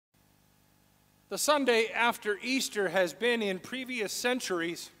The Sunday after Easter has been, in previous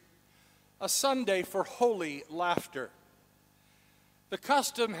centuries, a Sunday for holy laughter. The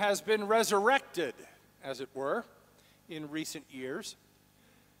custom has been resurrected, as it were, in recent years.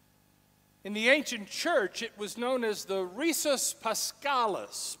 In the ancient church, it was known as the Risus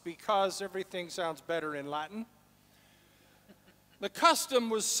Paschalis, because everything sounds better in Latin. The custom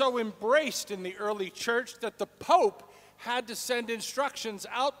was so embraced in the early church that the Pope had to send instructions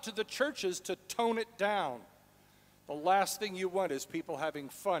out to the churches to tone it down. The last thing you want is people having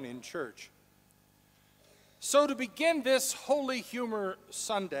fun in church. So to begin this Holy Humor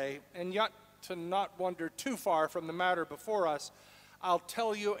Sunday, and yet to not wander too far from the matter before us, I'll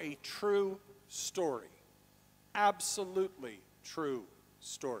tell you a true story. Absolutely true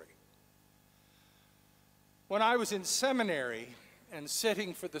story. When I was in seminary and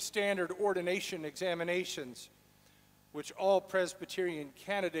sitting for the standard ordination examinations, which all Presbyterian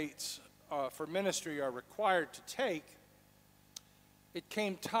candidates for ministry are required to take, it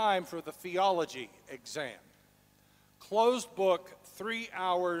came time for the theology exam. Closed book, 3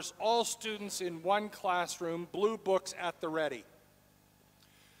 hours, all students in one classroom, blue books at the ready.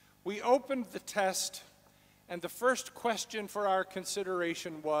 We opened the test, and the first question for our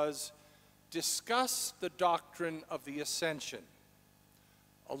consideration was, discuss the doctrine of the ascension.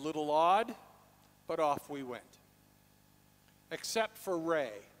 A little odd, but off we went. Except for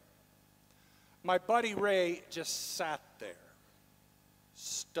Ray. My buddy Ray just sat there,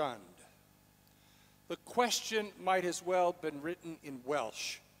 stunned. The question might as well have been written in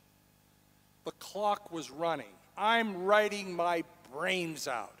Welsh. The clock was running. I'm writing my brains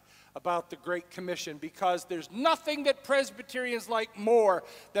out about the Great Commission because there's nothing that Presbyterians like more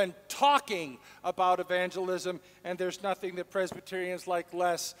than talking about evangelism, and there's nothing that Presbyterians like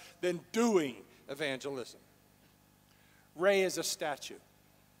less than doing evangelism. Ray is a statue.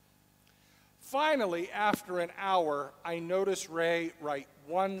 Finally, after an hour, I noticed Ray write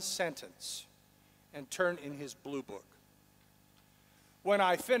one sentence and turn in his blue book. When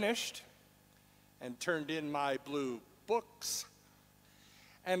I finished and turned in my blue books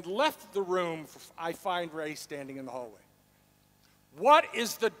and left the room, I find Ray standing in the hallway. What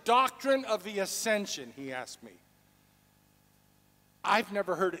is the doctrine of the ascension? He asked me. I've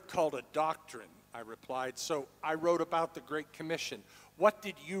never heard it called a doctrine, I replied, so I wrote about the Great Commission. What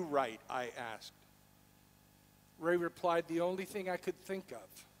did you write? I asked. Ray replied, the only thing I could think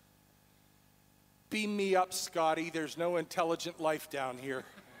of. Beam me up, Scotty. There's no intelligent life down here.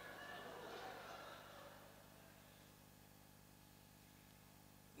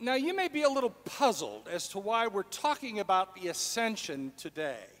 Now, you may be a little puzzled as to why we're talking about the ascension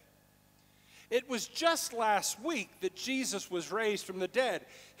today. It was just last week that Jesus was raised from the dead.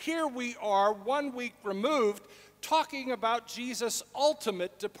 Here we are, 1 week removed, talking about Jesus'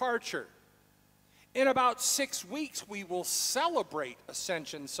 ultimate departure. In about 6 weeks, we will celebrate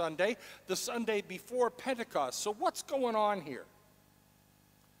Ascension Sunday, the Sunday before Pentecost. So what's going on here?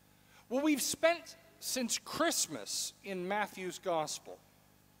 Well, we've spent since Christmas in Matthew's Gospel.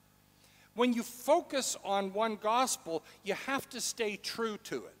 When you focus on one gospel, you have to stay true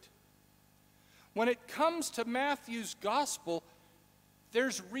to it. When it comes to Matthew's Gospel,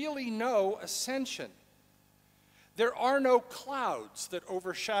 there's really no ascension. There are no clouds that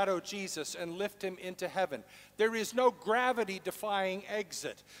overshadow Jesus and lift him into heaven. There is no gravity-defying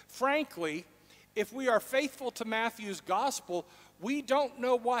exit. Frankly, if we are faithful to Matthew's Gospel, we don't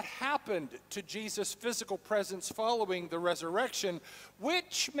know what happened to Jesus' physical presence following the resurrection,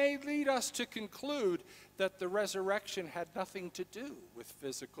 which may lead us to conclude that the resurrection had nothing to do with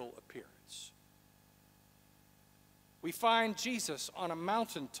physical appearance. We find Jesus on a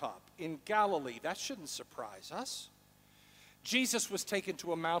mountaintop in Galilee. That shouldn't surprise us. Jesus was taken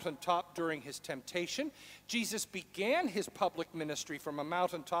to a mountaintop during his temptation. Jesus began his public ministry from a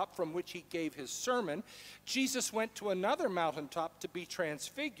mountaintop from which he gave his sermon. Jesus went to another mountaintop to be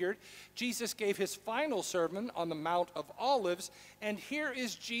transfigured. Jesus gave his final sermon on the Mount of Olives. And here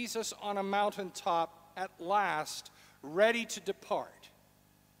is Jesus on a mountaintop at last, ready to depart.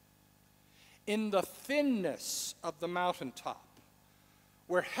 In the thinness of the mountaintop,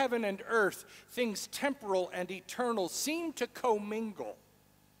 where heaven and earth, things temporal and eternal, seem to commingle,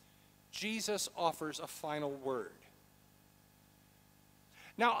 Jesus offers a final word.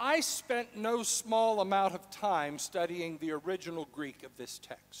 Now, I spent no small amount of time studying the original Greek of this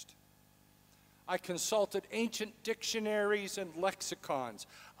text. I consulted ancient dictionaries and lexicons.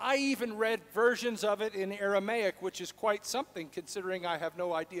 I even read versions of it in Aramaic, which is quite something considering I have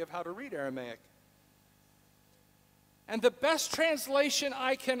no idea of how to read Aramaic. And the best translation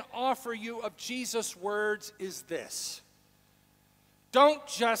I can offer you of Jesus' words is this: don't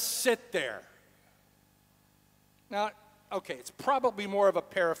just sit there. Now, okay, it's probably more of a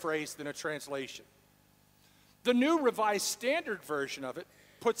paraphrase than a translation. The New Revised Standard Version of it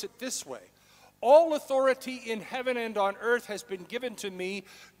puts it this way: all authority in heaven and on earth has been given to me.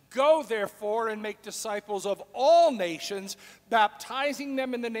 Go, therefore, and make disciples of all nations, baptizing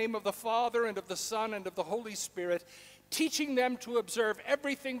them in the name of the Father and of the Son and of the Holy Spirit, teaching them to observe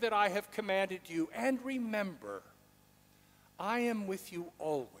everything that I have commanded you. And remember, I am with you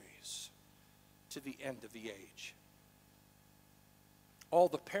always to the end of the age. All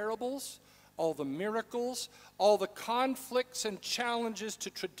the parables, all the miracles, all the conflicts and challenges to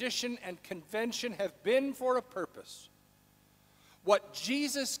tradition and convention have been for a purpose. What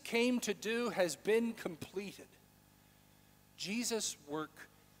Jesus came to do has been completed. Jesus' work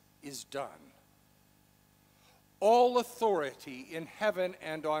is done. All authority in heaven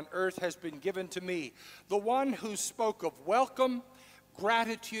and on earth has been given to me, the one who spoke of welcome,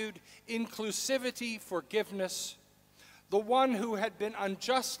 gratitude, inclusivity, forgiveness, the one who had been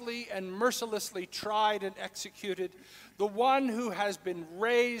unjustly and mercilessly tried and executed, the one who has been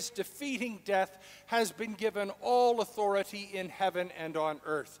raised, defeating death, has been given all authority in heaven and on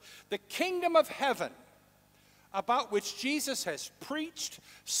earth. The kingdom of heaven, about which Jesus has preached,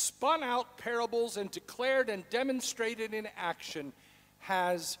 spun out parables, and declared and demonstrated in action,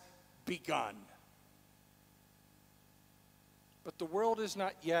 has begun. But the world is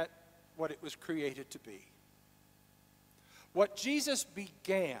not yet what it was created to be. What Jesus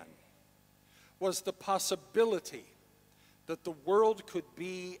began was the possibility that the world could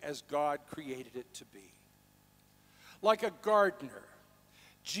be as God created it to be. Like a gardener,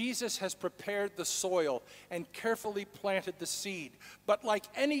 Jesus has prepared the soil and carefully planted the seed. But like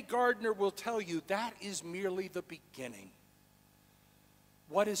any gardener will tell you, that is merely the beginning.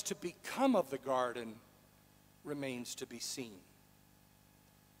 What is to become of the garden remains to be seen.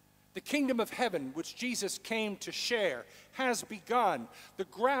 The kingdom of heaven, which Jesus came to share, has begun. The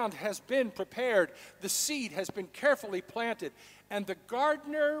ground has been prepared. The seed has been carefully planted, and the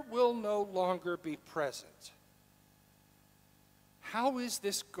gardener will no longer be present. How is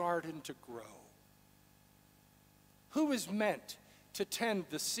this garden to grow? Who is meant to tend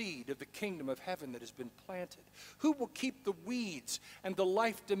the seed of the kingdom of heaven that has been planted? Who will keep the weeds and the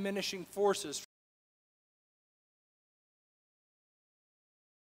life-diminishing forces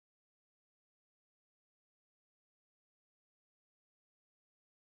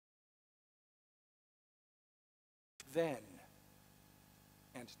then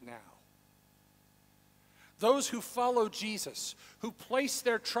and now? Those who follow Jesus, who place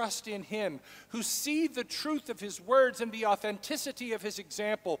their trust in him, who see the truth of his words and the authenticity of his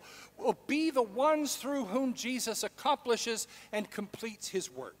example, will be the ones through whom Jesus accomplishes and completes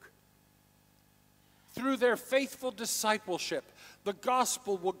his work. Through their faithful discipleship, the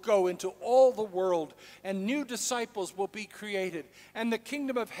gospel will go into all the world, and new disciples will be created, and the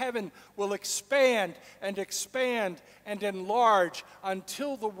kingdom of heaven will expand and expand and enlarge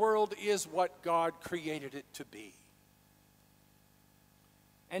until the world is what God created it to be.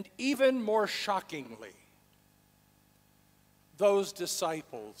 And even more shockingly, those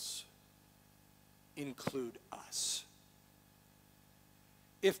disciples include us.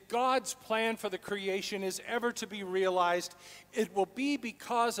 If God's plan for the creation is ever to be realized, it will be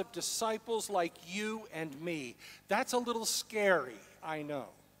because of disciples like you and me. That's a little scary, I know.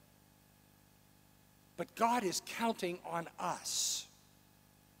 But God is counting on us.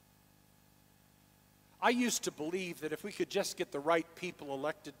 I used to believe that if we could just get the right people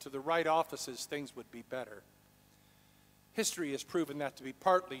elected to the right offices, things would be better. History has proven that to be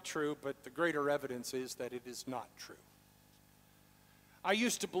partly true, but the greater evidence is that it is not true. I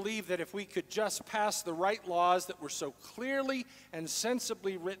used to believe that if we could just pass the right laws that were so clearly and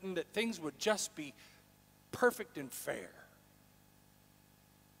sensibly written that things would just be perfect and fair.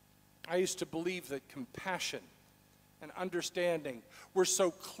 I used to believe that compassion and understanding were so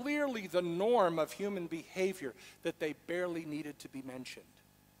clearly the norm of human behavior that they barely needed to be mentioned.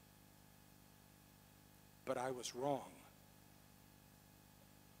 But I was wrong.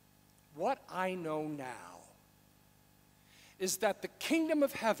 What I know now is that the kingdom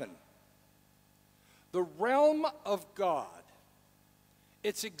of heaven, the realm of God,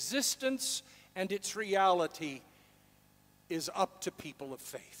 its existence and its reality is up to people of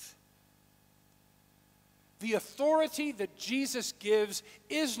faith. The authority that Jesus gives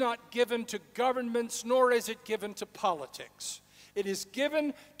is not given to governments, nor is it given to politics. It is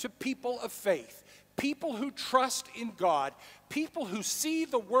given to people of faith, people who trust in God, people who see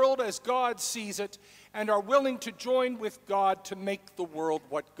the world as God sees it and are willing to join with God to make the world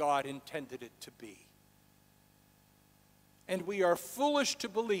what God intended it to be. And we are foolish to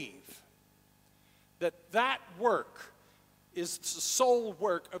believe that work is the sole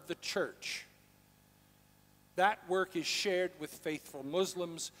work of the church. That work is shared with faithful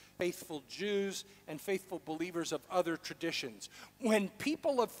Muslims, faithful Jews, and faithful believers of other traditions. When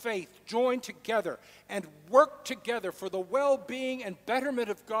people of faith join together and work together for the well-being and betterment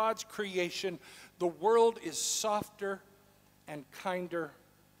of God's creation, the world is softer and kinder,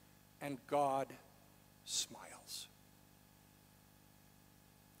 and God smiles.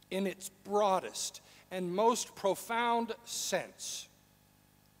 In its broadest and most profound sense,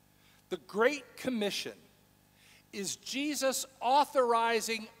 the Great Commission is Jesus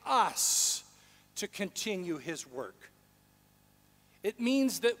authorizing us to continue his work. It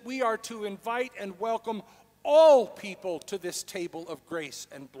means that we are to invite and welcome all people to this table of grace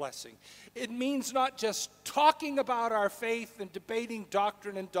and blessing. It means not just talking about our faith and debating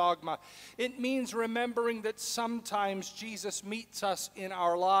doctrine and dogma. It means remembering that sometimes Jesus meets us in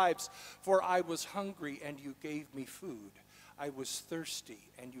our lives. For I was hungry and you gave me food. I was thirsty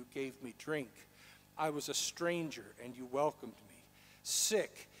and you gave me drink. I was a stranger and you welcomed me,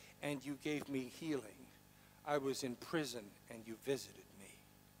 sick and you gave me healing. I was in prison and you visited me.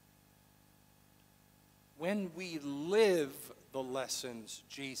 When we live the lessons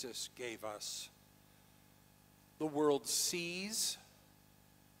Jesus gave us, the world sees,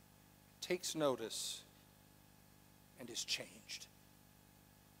 takes notice, and is changed.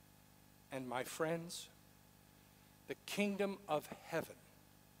 And my friends, the kingdom of heaven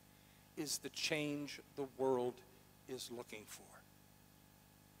is the change the world is looking for.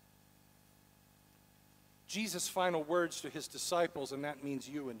 Jesus' final words to his disciples, and that means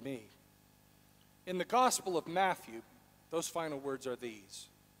you and me. In the Gospel of Matthew, those final words are these: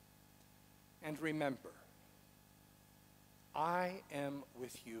 and remember, I am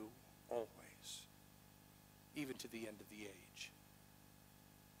with you always, even to the end of the age.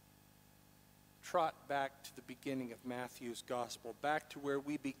 Trot back to the beginning of Matthew's gospel, back to where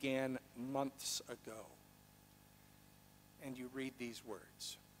we began months ago. And you read these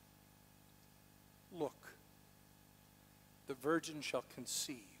words. Look, the virgin shall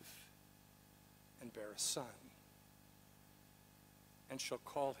conceive and bear a son, and shall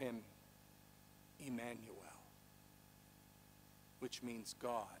call him Emmanuel, which means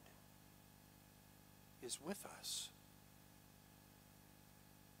God is with us.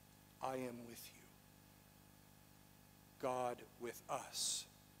 I am with you. God with us.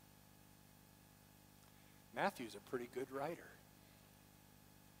 Matthew's a pretty good writer.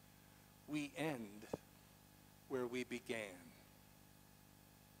 We end where we began.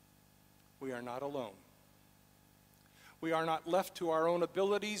 We are not alone. We are not left to our own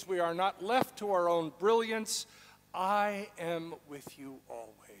abilities. We are not left to our own brilliance. I am with you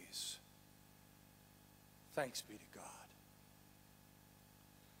always. Thanks be to God.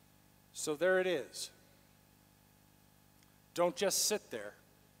 So there it is. Don't just sit there.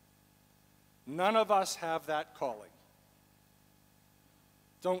 None of us have that calling.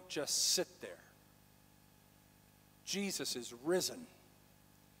 Don't just sit there. Jesus is risen.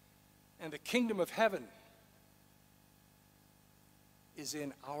 And the kingdom of heaven is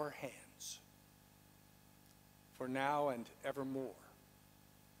in our hands for now and evermore.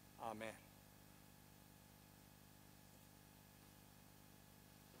 Amen.